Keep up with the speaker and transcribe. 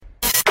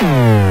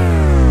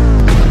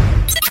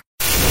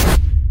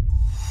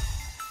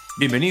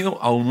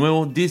Bienvenido a un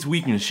nuevo This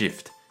Week in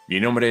Shift. Mi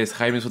nombre es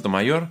Jaime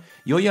Sotomayor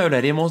y hoy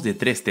hablaremos de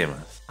 3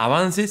 temas: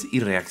 avances y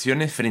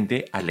reacciones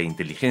frente a la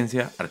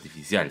inteligencia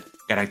artificial,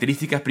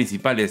 características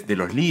principales de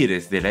los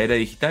líderes de la era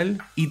digital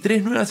y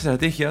 3 nuevas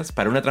estrategias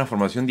para una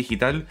transformación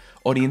digital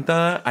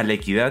orientada a la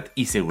equidad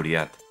y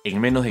seguridad.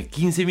 En menos de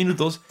 15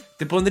 minutos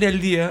te pondré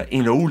al día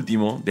en lo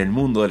último del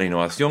mundo de la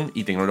innovación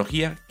y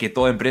tecnología que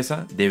toda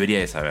empresa debería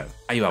de saber.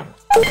 Ahí vamos.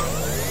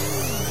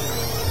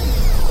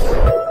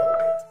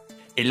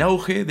 El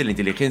auge de la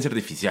inteligencia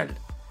artificial.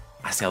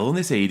 ¿Hacia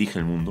dónde se dirige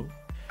el mundo?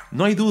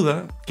 No hay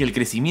duda que el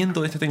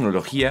crecimiento de esta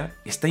tecnología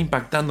está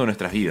impactando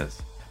nuestras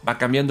vidas. Va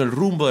cambiando el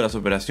rumbo de las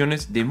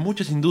operaciones de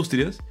muchas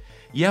industrias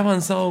y ha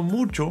avanzado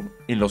mucho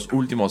en los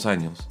últimos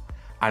años,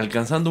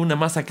 alcanzando una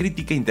masa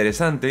crítica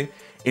interesante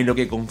en lo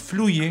que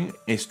confluyen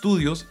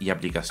estudios y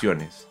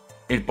aplicaciones.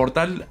 El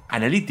portal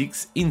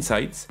Analytics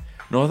Insights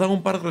nos da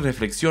un par de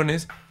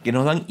reflexiones que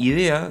nos dan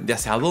idea de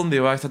hacia dónde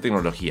va esta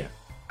tecnología.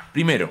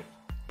 Primero,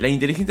 la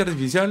inteligencia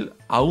artificial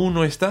aún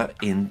no está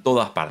en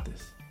todas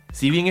partes.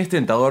 Si bien es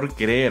tentador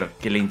creer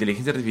que la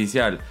inteligencia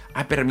artificial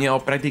ha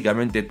permeado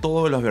prácticamente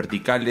todos los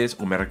verticales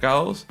o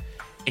mercados,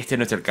 este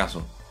no es el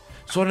caso.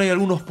 Solo hay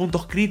algunos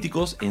puntos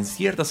críticos en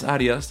ciertas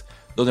áreas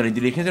donde la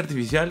inteligencia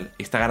artificial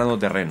está ganando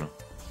terreno.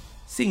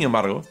 Sin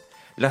embargo,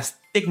 las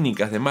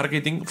técnicas de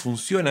marketing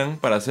funcionan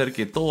para hacer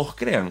que todos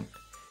crean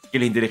que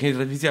la inteligencia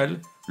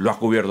artificial lo ha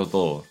cubierto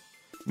todo,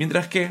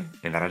 mientras que,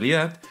 en la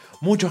realidad,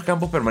 muchos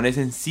campos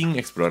permanecen sin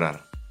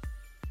explorar.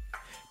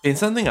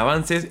 Pensando en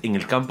avances en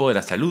el campo de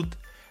la salud,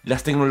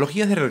 las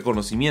tecnologías de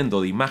reconocimiento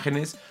de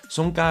imágenes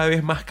son cada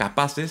vez más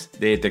capaces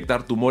de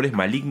detectar tumores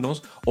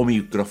malignos o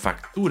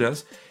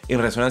microfracturas en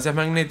resonancias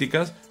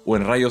magnéticas o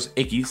en rayos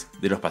X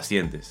de los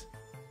pacientes.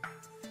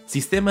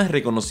 Sistemas de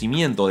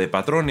reconocimiento de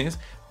patrones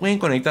pueden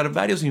conectar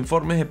varios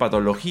informes de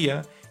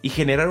patología y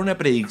generar una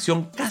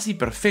predicción casi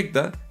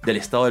perfecta del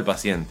estado del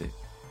paciente.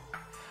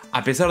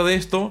 A pesar de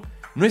esto,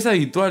 no es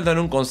habitual dar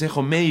un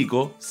consejo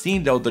médico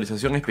sin la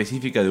autorización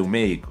específica de un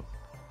médico.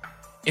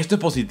 Esto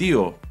es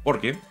positivo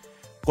porque,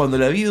 cuando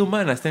la vida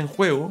humana está en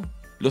juego,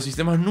 los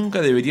sistemas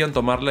nunca deberían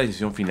tomar la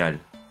decisión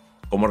final.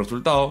 Como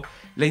resultado,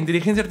 la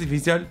inteligencia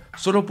artificial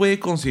solo puede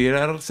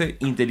considerarse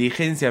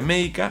inteligencia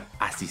médica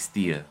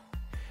asistida.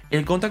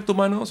 El contacto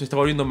humano se está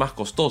volviendo más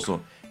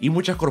costoso y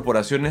muchas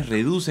corporaciones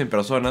reducen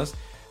personas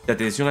de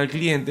atención al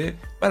cliente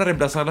para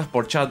reemplazarlas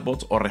por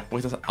chatbots o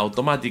respuestas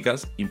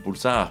automáticas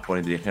impulsadas por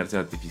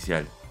inteligencia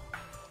artificial.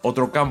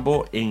 Otro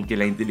campo en que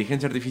la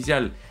inteligencia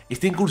artificial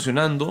está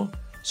incursionando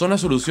son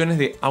las soluciones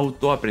de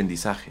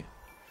autoaprendizaje,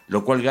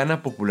 lo cual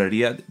gana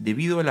popularidad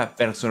debido a la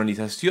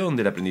personalización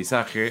del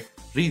aprendizaje,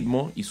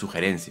 ritmo y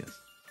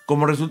sugerencias.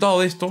 Como resultado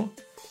de esto,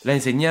 la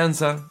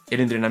enseñanza, el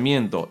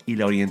entrenamiento y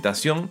la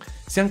orientación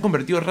se han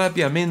convertido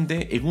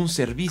rápidamente en un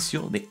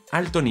servicio de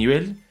alto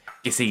nivel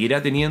que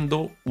seguirá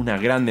teniendo una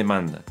gran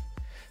demanda.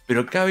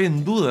 Pero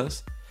caben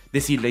dudas de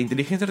si la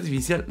inteligencia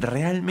artificial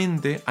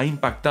realmente ha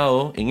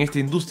impactado en esta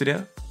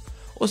industria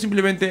o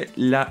simplemente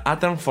la ha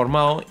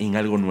transformado en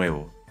algo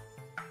nuevo.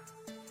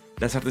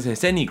 Las artes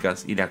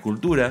escénicas y la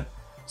cultura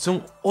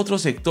son otro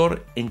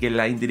sector en que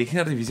la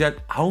inteligencia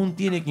artificial aún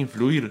tiene que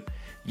influir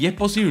y es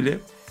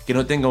posible que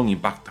no tenga un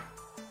impacto.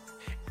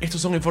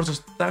 Estos son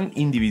esfuerzos tan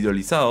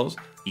individualizados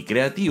y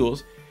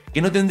creativos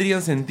que no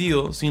tendrían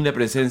sentido sin la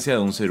presencia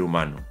de un ser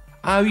humano.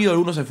 Ha habido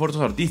algunos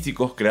esfuerzos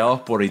artísticos creados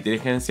por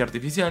inteligencia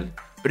artificial,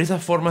 pero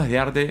esas formas de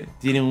arte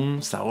tienen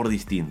un sabor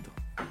distinto.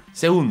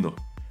 Segundo,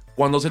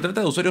 cuando se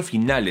trata de usuarios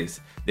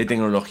finales de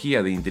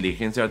tecnología de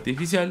inteligencia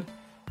artificial,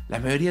 la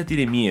mayoría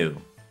tiene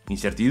miedo,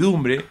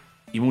 incertidumbre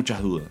y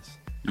muchas dudas.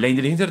 La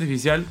inteligencia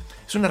artificial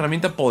es una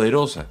herramienta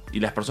poderosa y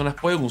las personas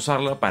pueden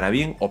usarla para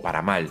bien o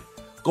para mal,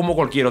 como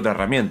cualquier otra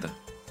herramienta.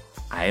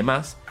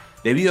 Además,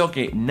 debido a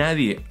que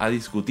nadie ha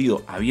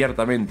discutido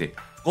abiertamente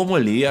cómo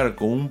lidiar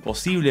con un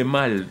posible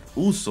mal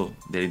uso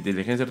de la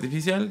inteligencia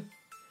artificial,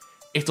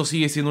 esto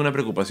sigue siendo una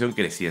preocupación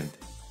creciente.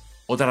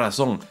 Otra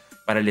razón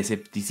para el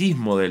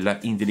escepticismo de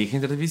la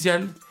inteligencia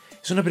artificial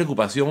es una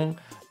preocupación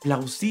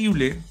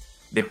plausible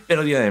de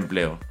pérdida de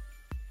empleo.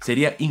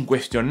 Sería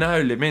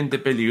incuestionablemente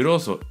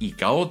peligroso y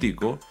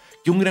caótico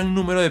que un gran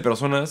número de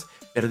personas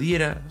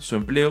perdiera su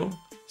empleo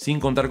sin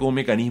contar con un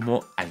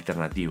mecanismo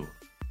alternativo.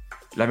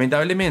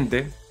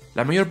 Lamentablemente,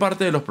 la mayor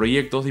parte de los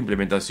proyectos de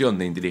implementación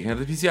de inteligencia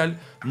artificial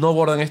no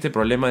abordan este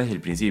problema desde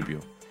el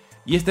principio,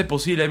 y este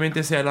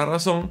posiblemente sea la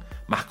razón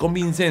más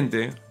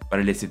convincente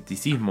para el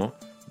escepticismo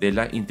de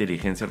la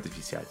inteligencia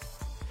artificial.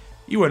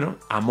 Y bueno,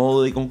 a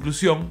modo de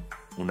conclusión,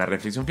 una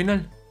reflexión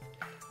final.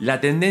 La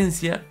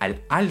tendencia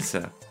al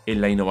alza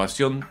en la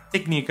innovación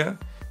técnica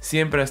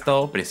siempre ha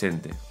estado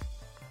presente.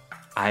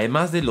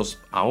 Además de los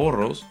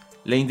ahorros,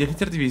 la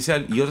inteligencia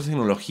artificial y otras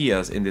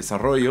tecnologías en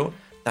desarrollo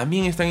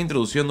también están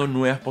introduciendo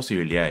nuevas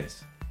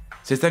posibilidades.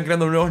 Se están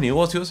creando nuevos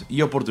negocios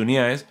y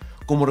oportunidades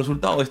como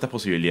resultado de estas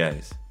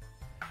posibilidades.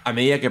 A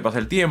medida que pasa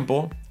el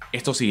tiempo,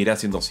 esto seguirá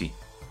siendo así.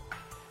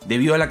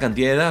 Debido a la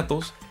cantidad de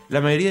datos, la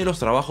mayoría de los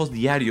trabajos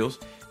diarios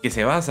que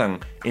se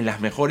basan en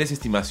las mejores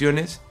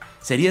estimaciones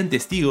serían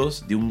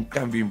testigos de un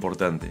cambio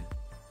importante.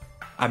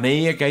 A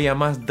medida que haya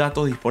más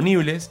datos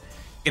disponibles,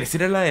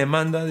 crecerá la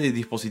demanda de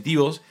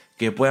dispositivos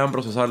que puedan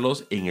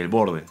procesarlos en el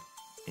borde,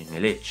 en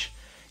el edge.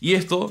 Y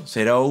esto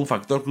será un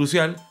factor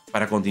crucial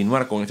para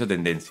continuar con esta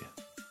tendencia.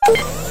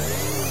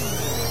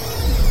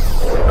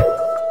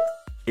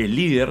 El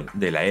líder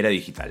de la era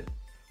digital.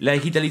 La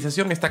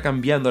digitalización está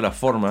cambiando la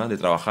forma de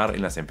trabajar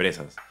en las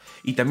empresas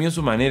y también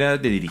su manera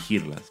de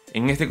dirigirlas.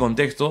 En este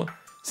contexto,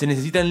 se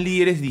necesitan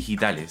líderes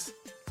digitales,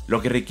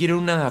 lo que requiere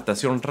una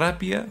adaptación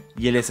rápida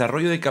y el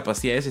desarrollo de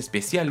capacidades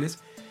especiales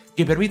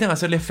que permitan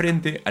hacerle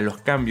frente a los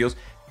cambios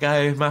cada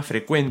vez más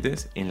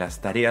frecuentes en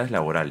las tareas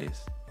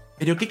laborales.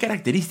 Pero ¿qué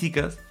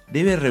características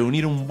debe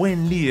reunir un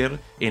buen líder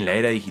en la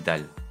era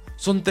digital?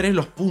 Son 3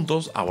 los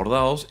puntos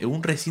abordados en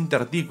un reciente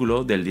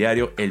artículo del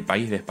diario El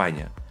País de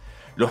España,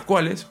 los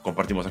cuales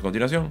compartimos a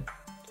continuación.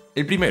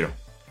 El primero,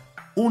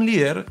 un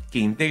líder que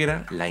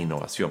integra la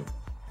innovación.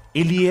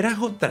 El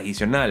liderazgo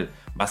tradicional,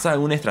 basado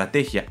en una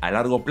estrategia a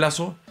largo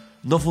plazo,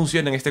 no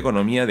funciona en esta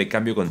economía de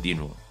cambio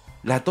continuo.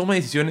 La toma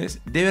de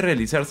decisiones debe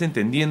realizarse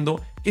entendiendo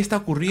qué está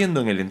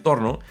ocurriendo en el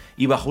entorno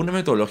y bajo una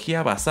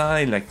metodología basada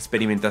en la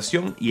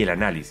experimentación y el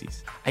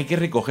análisis. Hay que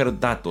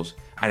recoger datos,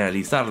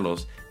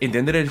 analizarlos,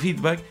 entender el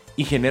feedback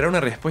y generar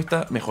una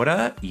respuesta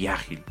mejorada y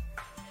ágil.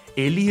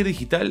 El líder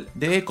digital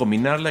debe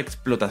combinar la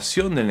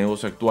explotación del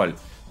negocio actual,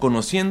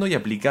 conociendo y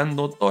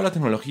aplicando todas las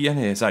tecnologías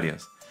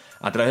necesarias,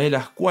 a través de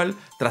las cuales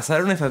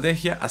trazar una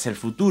estrategia hacia el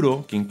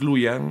futuro que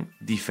incluyan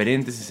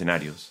diferentes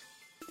escenarios.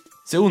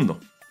 Segundo,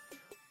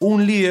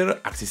 un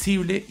líder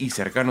accesible y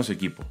cercano a su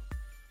equipo.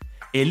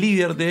 El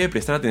líder debe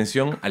prestar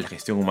atención a la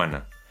gestión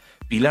humana,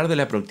 pilar de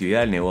la productividad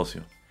del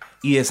negocio,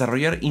 y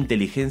desarrollar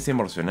inteligencia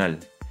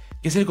emocional,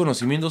 que es el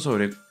conocimiento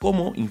sobre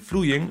cómo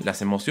influyen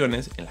las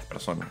emociones en las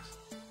personas.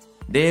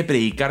 Debe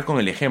predicar con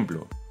el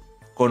ejemplo,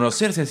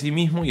 conocerse a sí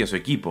mismo y a su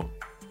equipo,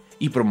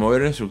 y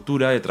promover una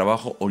estructura de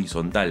trabajo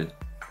horizontal,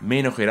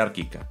 menos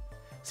jerárquica,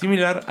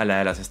 similar a la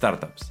de las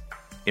startups,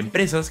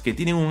 empresas que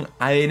tienen un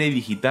ADN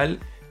digital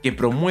que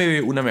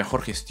promueve una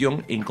mejor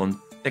gestión en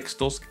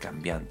contextos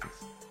cambiantes.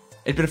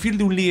 El perfil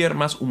de un líder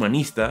más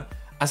humanista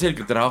hace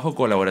que el trabajo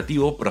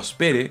colaborativo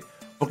prospere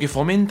porque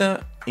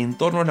fomenta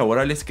entornos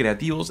laborales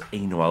creativos e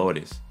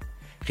innovadores,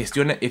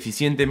 gestiona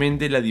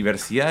eficientemente la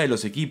diversidad de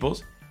los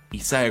equipos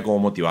y sabe cómo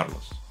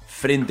motivarlos.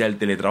 Frente al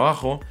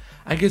teletrabajo,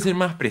 hay que ser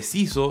más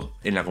preciso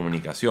en la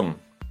comunicación,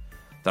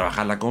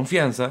 trabajar la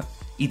confianza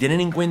y tener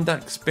en cuenta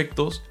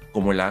aspectos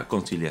como la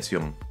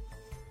conciliación.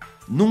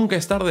 Nunca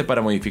es tarde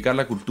para modificar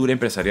la cultura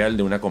empresarial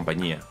de una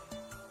compañía.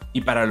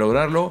 Y para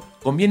lograrlo,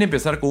 conviene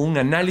empezar con un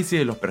análisis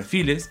de los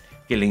perfiles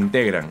que le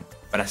integran,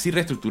 para así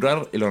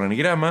reestructurar el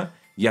organigrama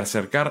y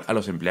acercar a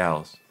los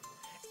empleados.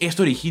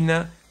 Esto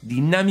origina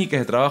dinámicas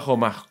de trabajo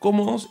más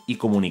cómodos y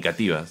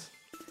comunicativas.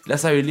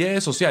 Las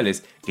habilidades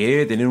sociales que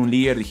debe tener un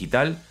líder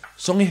digital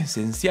son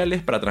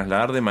esenciales para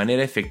trasladar de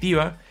manera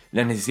efectiva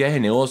las necesidades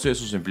de negocio de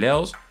sus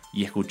empleados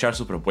y escuchar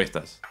sus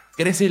propuestas.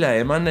 Crece la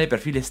demanda de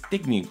perfiles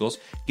técnicos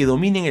que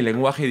dominen el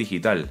lenguaje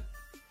digital,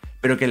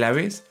 pero que a la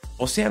vez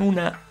posean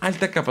una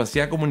alta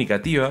capacidad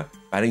comunicativa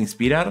para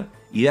inspirar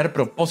y dar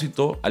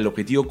propósito al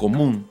objetivo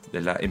común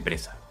de la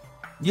empresa.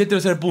 Y el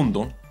tercer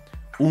punto,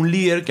 un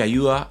líder que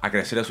ayuda a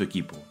crecer a su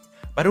equipo.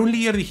 Para un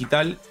líder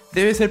digital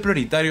debe ser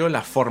prioritario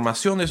la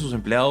formación de sus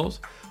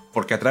empleados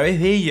porque a través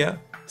de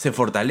ella se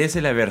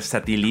fortalece la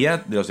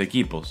versatilidad de los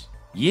equipos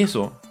y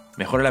eso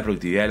mejora la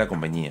productividad de la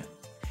compañía.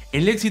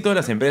 El éxito de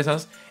las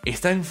empresas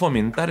está en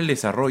fomentar el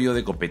desarrollo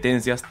de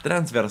competencias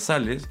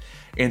transversales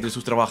entre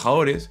sus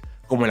trabajadores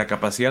como la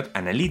capacidad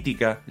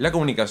analítica, la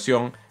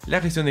comunicación,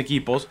 la gestión de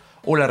equipos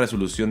o la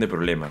resolución de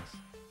problemas.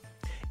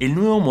 El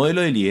nuevo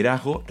modelo de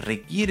liderazgo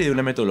requiere de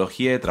una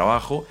metodología de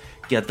trabajo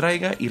que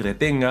atraiga y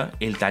retenga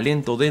el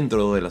talento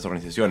dentro de las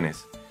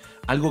organizaciones,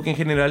 algo que en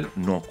general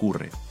no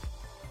ocurre.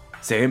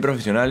 Se ven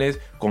profesionales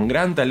con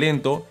gran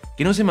talento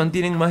que no se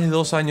mantienen más de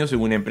 2 años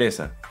en una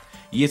empresa,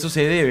 y eso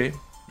se debe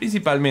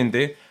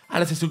principalmente a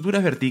las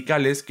estructuras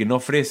verticales que no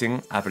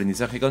ofrecen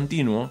aprendizaje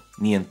continuo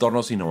ni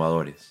entornos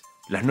innovadores.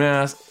 Las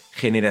nuevas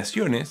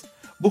generaciones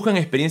buscan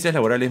experiencias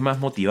laborales más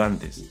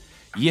motivantes,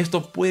 y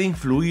esto puede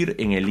influir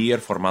en el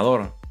líder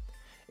formador,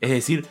 es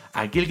decir,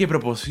 aquel que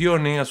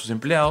proporcione a sus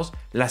empleados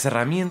las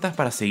herramientas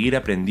para seguir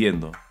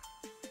aprendiendo,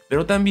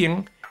 pero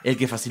también el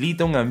que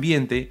facilita un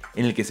ambiente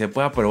en el que se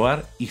pueda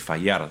probar y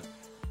fallar,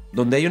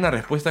 donde haya una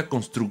respuesta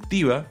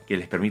constructiva que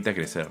les permita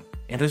crecer.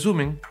 En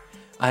resumen,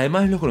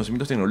 además de los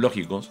conocimientos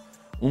tecnológicos,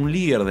 un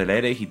líder de la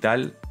era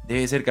digital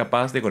debe ser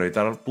capaz de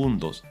conectar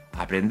puntos,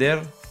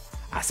 aprender,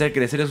 hacer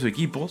crecer a sus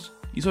equipos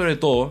y sobre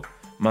todo,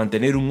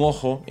 mantener un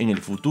ojo en el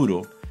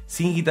futuro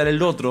sin quitar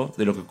el otro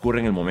de lo que ocurre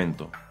en el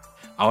momento.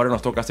 Ahora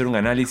nos toca hacer un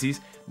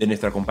análisis de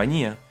nuestra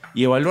compañía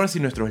y evaluar si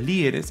nuestros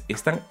líderes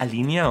están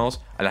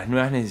alineados a las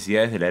nuevas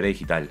necesidades de la era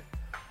digital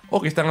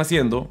o qué están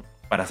haciendo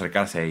para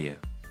acercarse a ella.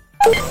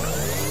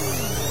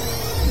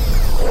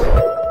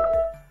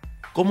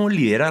 ¿Cómo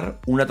liderar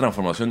una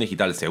transformación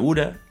digital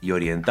segura y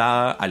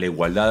orientada a la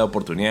igualdad de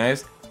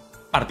oportunidades?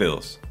 Parte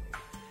 2.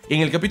 En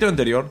el capítulo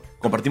anterior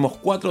Compartimos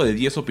 4 de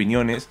 10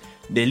 opiniones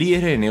de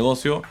líderes de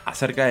negocio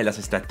acerca de las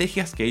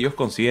estrategias que ellos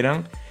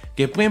consideran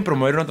que pueden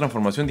promover una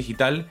transformación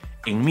digital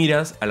en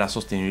miras a la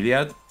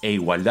sostenibilidad e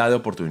igualdad de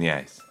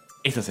oportunidades.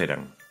 Estas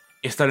eran: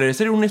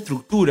 establecer una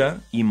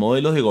estructura y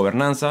modelos de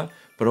gobernanza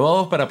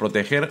probados para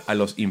proteger a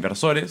los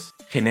inversores,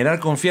 generar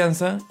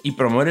confianza y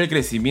promover el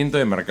crecimiento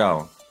de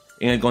mercado,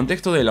 en el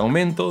contexto del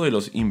aumento de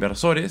los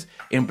inversores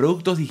en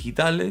productos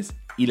digitales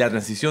y la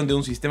transición de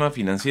un sistema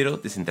financiero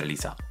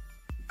descentralizado.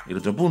 El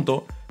otro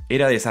punto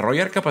era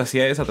desarrollar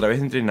capacidades a través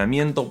de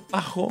entrenamiento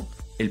bajo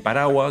el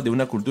paraguas de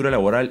una cultura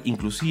laboral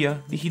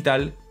inclusiva,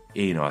 digital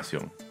e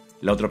innovación.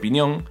 La otra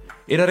opinión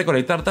era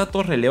recolectar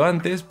datos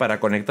relevantes para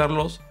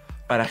conectarlos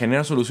para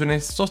generar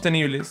soluciones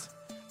sostenibles,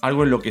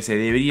 algo en lo que se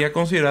debería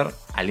considerar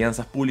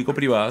alianzas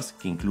público-privadas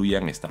que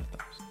incluyan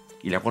startups.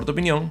 Y la cuarta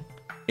opinión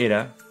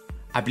era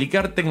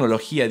aplicar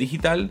tecnología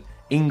digital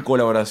en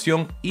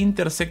colaboración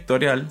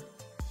intersectorial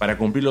para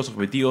cumplir los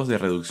objetivos de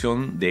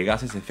reducción de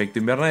gases de efecto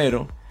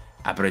invernadero,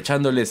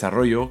 aprovechando el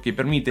desarrollo que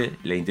permite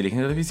la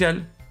inteligencia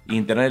artificial,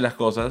 Internet de las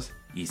Cosas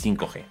y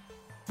 5G.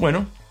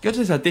 Bueno, ¿qué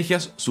otras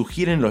estrategias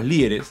sugieren los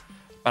líderes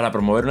para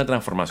promover una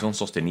transformación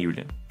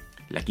sostenible?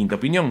 La quinta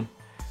opinión: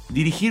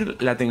 dirigir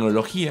la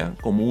tecnología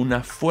como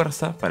una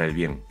fuerza para el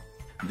bien.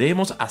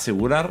 Debemos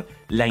asegurar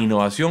la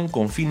innovación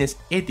con fines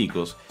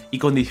éticos y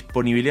con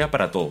disponibilidad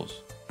para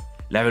todos.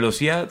 La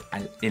velocidad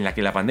en la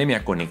que la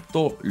pandemia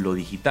conectó lo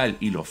digital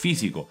y lo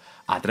físico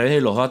a través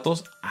de los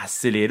datos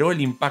aceleró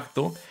el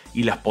impacto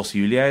y las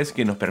posibilidades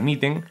que nos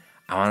permiten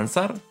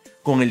avanzar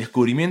con el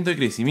descubrimiento y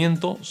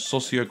crecimiento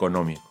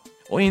socioeconómico.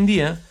 Hoy en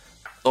día,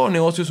 todo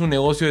negocio es un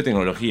negocio de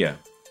tecnología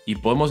y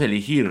podemos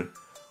elegir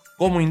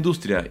como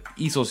industria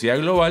y sociedad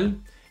global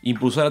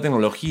impulsar la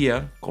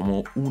tecnología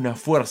como una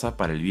fuerza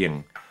para el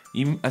bien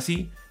y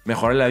así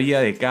mejorar la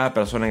vida de cada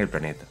persona en el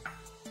planeta.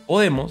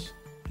 Podemos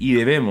y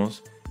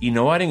debemos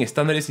innovar en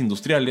estándares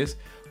industriales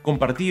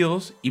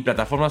compartidos y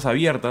plataformas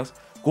abiertas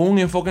con un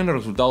enfoque en los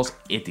resultados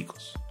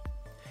éticos.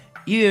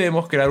 Y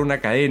debemos crear una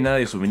cadena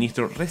de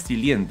suministro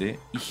resiliente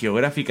y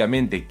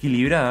geográficamente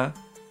equilibrada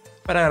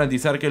para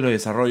garantizar que los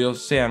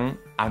desarrollos sean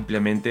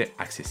ampliamente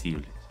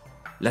accesibles.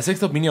 La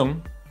sexta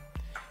opinión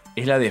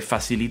es la de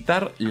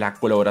facilitar la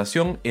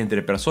colaboración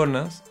entre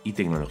personas y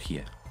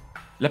tecnología.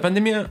 La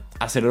pandemia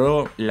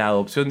aceleró la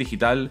adopción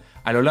digital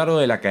a lo largo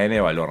de la cadena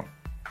de valor.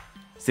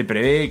 Se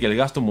prevé que el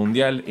gasto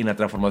mundial en la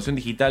transformación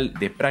digital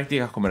de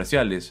prácticas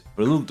comerciales,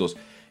 productos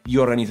y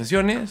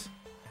organizaciones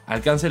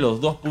alcance los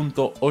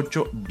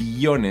 2.8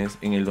 billones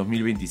en el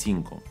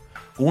 2025,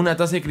 con una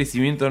tasa de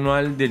crecimiento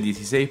anual del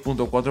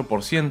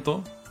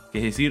 16.4%,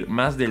 es decir,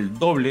 más del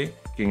doble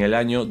que en el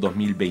año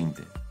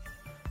 2020.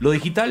 Lo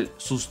digital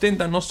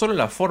sustenta no solo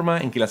la forma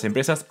en que las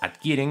empresas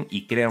adquieren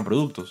y crean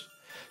productos,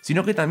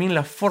 sino que también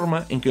la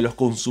forma en que los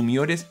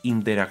consumidores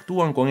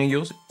interactúan con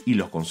ellos y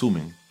los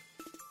consumen.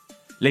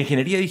 La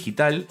ingeniería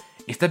digital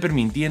está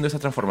permitiendo esa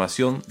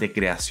transformación de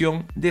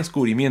creación,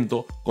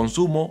 descubrimiento,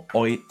 consumo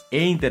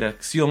e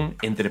interacción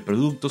entre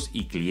productos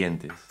y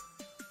clientes.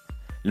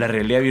 La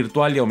realidad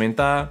virtual y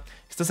aumentada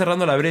está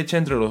cerrando la brecha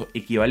entre los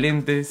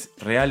equivalentes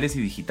reales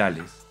y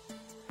digitales.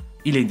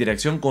 Y la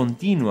interacción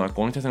continua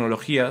con estas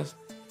tecnologías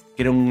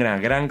crea una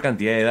gran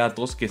cantidad de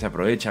datos que se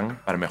aprovechan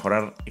para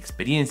mejorar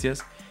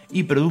experiencias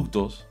y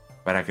productos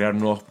para crear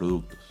nuevos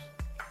productos.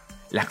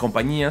 Las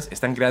compañías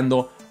están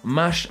creando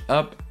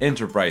Mash-up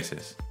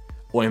Enterprises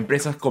o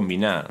empresas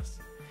combinadas,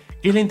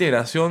 que es la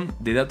integración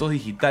de datos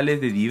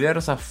digitales de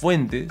diversas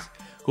fuentes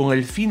con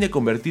el fin de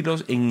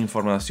convertirlos en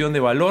información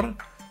de valor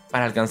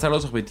para alcanzar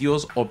los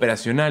objetivos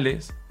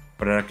operacionales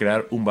para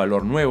crear un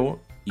valor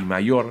nuevo y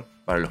mayor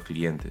para los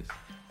clientes.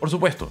 Por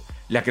supuesto,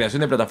 la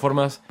creación de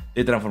plataformas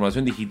de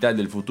transformación digital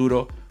del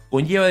futuro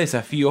conlleva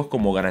desafíos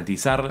como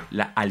garantizar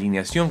la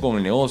alineación con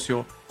el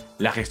negocio,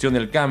 la gestión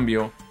del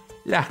cambio,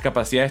 las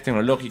capacidades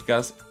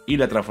tecnológicas y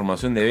la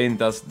transformación de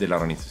ventas de la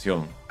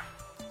organización.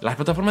 Las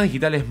plataformas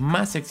digitales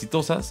más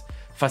exitosas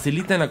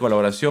facilitan la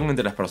colaboración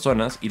entre las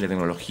personas y la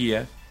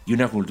tecnología y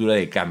una cultura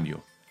de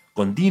cambio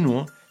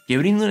continuo que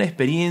brinda una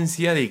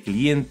experiencia de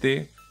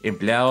cliente,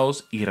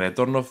 empleados y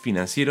retornos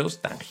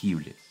financieros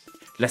tangibles.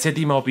 La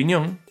séptima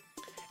opinión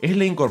es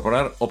la de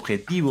incorporar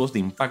objetivos de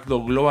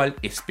impacto global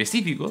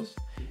específicos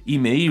y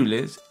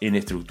medibles en la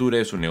estructura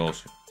de su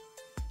negocio.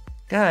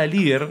 Cada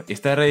líder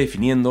está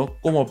redefiniendo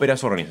cómo opera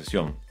su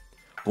organización,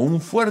 con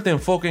un fuerte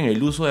enfoque en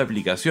el uso de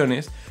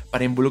aplicaciones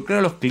para involucrar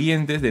a los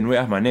clientes de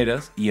nuevas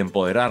maneras y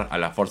empoderar a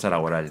la fuerza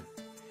laboral.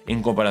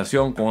 En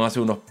comparación con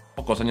hace unos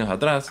pocos años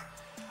atrás,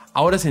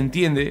 ahora se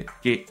entiende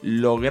que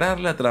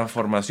lograr la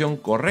transformación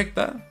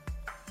correcta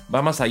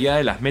va más allá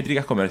de las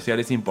métricas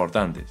comerciales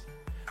importantes,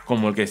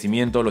 como el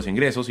crecimiento de los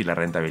ingresos y la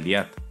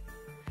rentabilidad.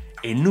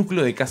 El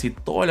núcleo de casi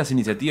todas las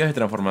iniciativas de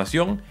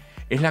transformación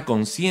es la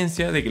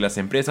conciencia de que las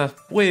empresas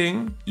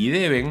pueden y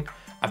deben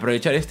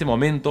aprovechar este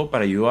momento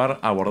para ayudar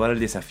a abordar el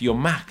desafío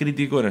más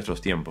crítico de nuestros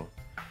tiempos: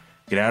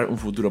 crear un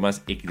futuro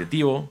más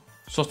equitativo,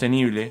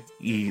 sostenible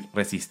y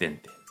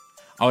resistente.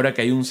 Ahora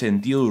que hay un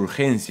sentido de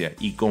urgencia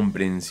y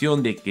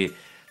comprensión de que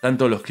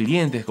tanto los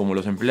clientes como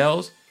los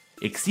empleados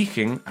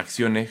exigen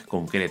acciones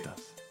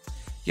concretas.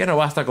 Ya no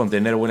basta con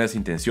tener buenas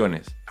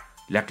intenciones.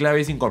 La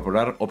clave es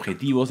incorporar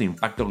objetivos de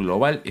impacto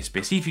global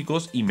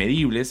específicos y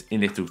medibles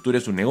en la estructura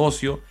de su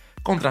negocio,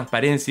 con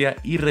transparencia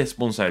y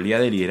responsabilidad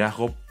de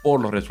liderazgo por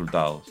los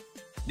resultados.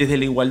 Desde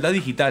la igualdad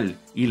digital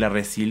y la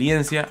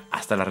resiliencia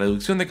hasta la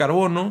reducción de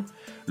carbono,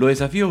 los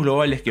desafíos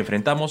globales que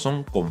enfrentamos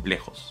son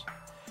complejos.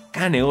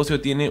 Cada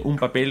negocio tiene un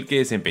papel que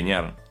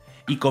desempeñar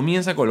y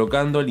comienza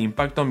colocando el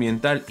impacto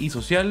ambiental y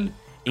social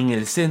en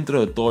el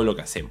centro de todo lo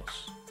que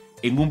hacemos.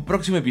 En un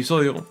próximo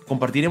episodio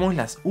compartiremos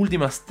las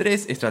últimas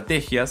 3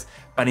 estrategias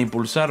para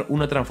impulsar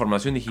una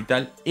transformación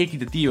digital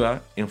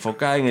equitativa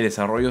enfocada en el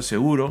desarrollo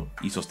seguro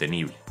y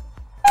sostenible.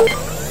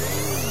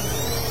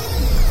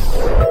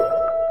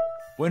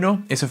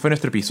 Bueno, ese fue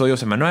nuestro episodio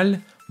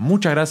semanal.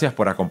 Muchas gracias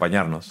por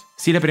acompañarnos.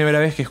 Si es la primera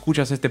vez que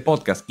escuchas este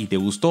podcast y te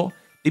gustó,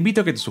 te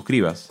invito a que te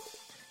suscribas.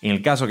 En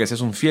el caso que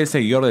seas un fiel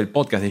seguidor del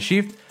podcast de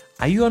Shift,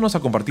 ayúdanos a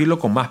compartirlo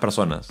con más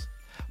personas.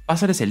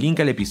 Pásales el link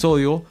al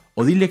episodio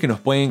o dile que nos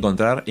pueden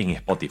encontrar en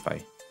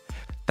Spotify.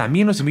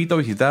 También los invito a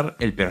visitar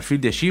el perfil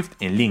de Shift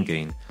en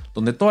LinkedIn,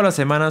 donde todas las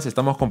semanas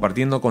estamos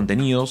compartiendo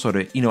contenido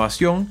sobre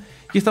innovación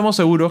y estamos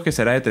seguros que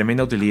será de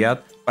tremenda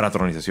utilidad para tu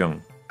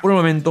organización. Por el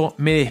momento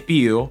me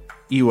despido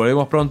y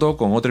volvemos pronto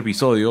con otro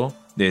episodio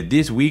de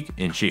This Week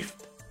in Shift.